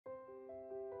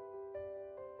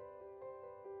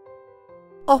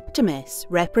Optemis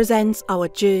represents our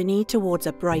journey towards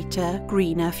a brighter,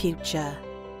 greener future.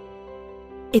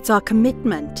 It's our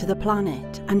commitment to the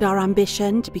planet and our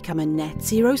ambition to become a net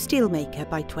zero steelmaker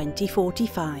by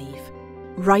 2045,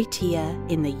 right here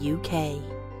in the UK.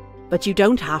 But you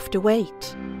don't have to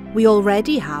wait. We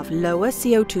already have lower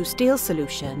CO2 steel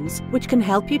solutions which can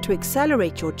help you to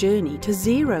accelerate your journey to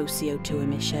zero CO2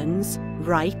 emissions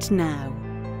right now.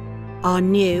 Our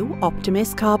new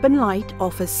Optemis Carbon Lite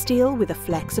offers steel with a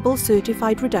flexible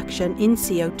certified reduction in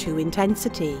CO2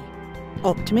 intensity.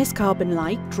 Optemis Carbon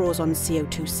Lite draws on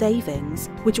CO2 savings,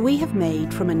 which we have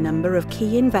made from a number of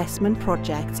key investment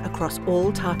projects across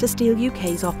all Tata Steel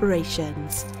UK's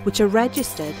operations, which are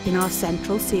registered in our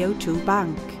central CO2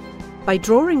 bank. By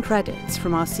drawing credits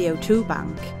from our CO2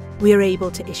 bank, we are able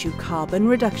to issue carbon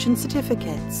reduction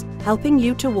certificates, helping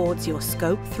you towards your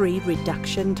Scope 3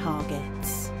 reduction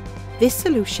targets. This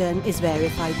solution is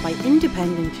verified by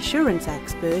independent assurance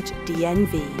expert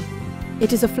DNV.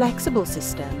 It is a flexible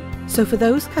system, so for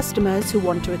those customers who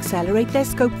want to accelerate their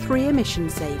Scope 3 emission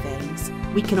savings,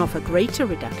 we can offer greater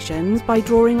reductions by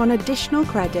drawing on additional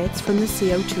credits from the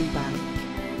CO2 bank.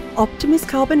 Optemis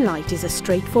Carbon Lite is a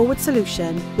straightforward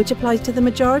solution which applies to the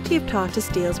majority of Tata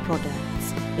Steel's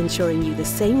products, ensuring you the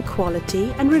same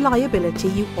quality and reliability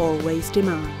you always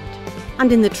demand.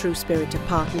 And in the true spirit of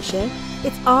partnership,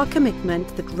 it's our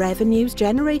commitment that revenues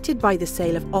generated by the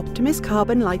sale of Optemis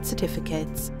Carbon Lite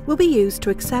certificates will be used to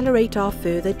accelerate our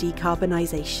further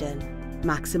decarbonisation,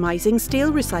 maximising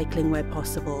steel recycling where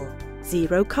possible,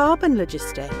 zero carbon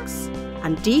logistics,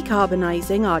 and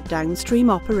decarbonising our downstream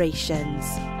operations,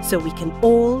 so we can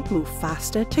all move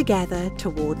faster together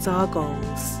towards our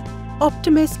goals.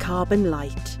 Optemis Carbon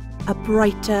Lite, a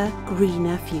brighter,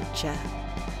 greener future.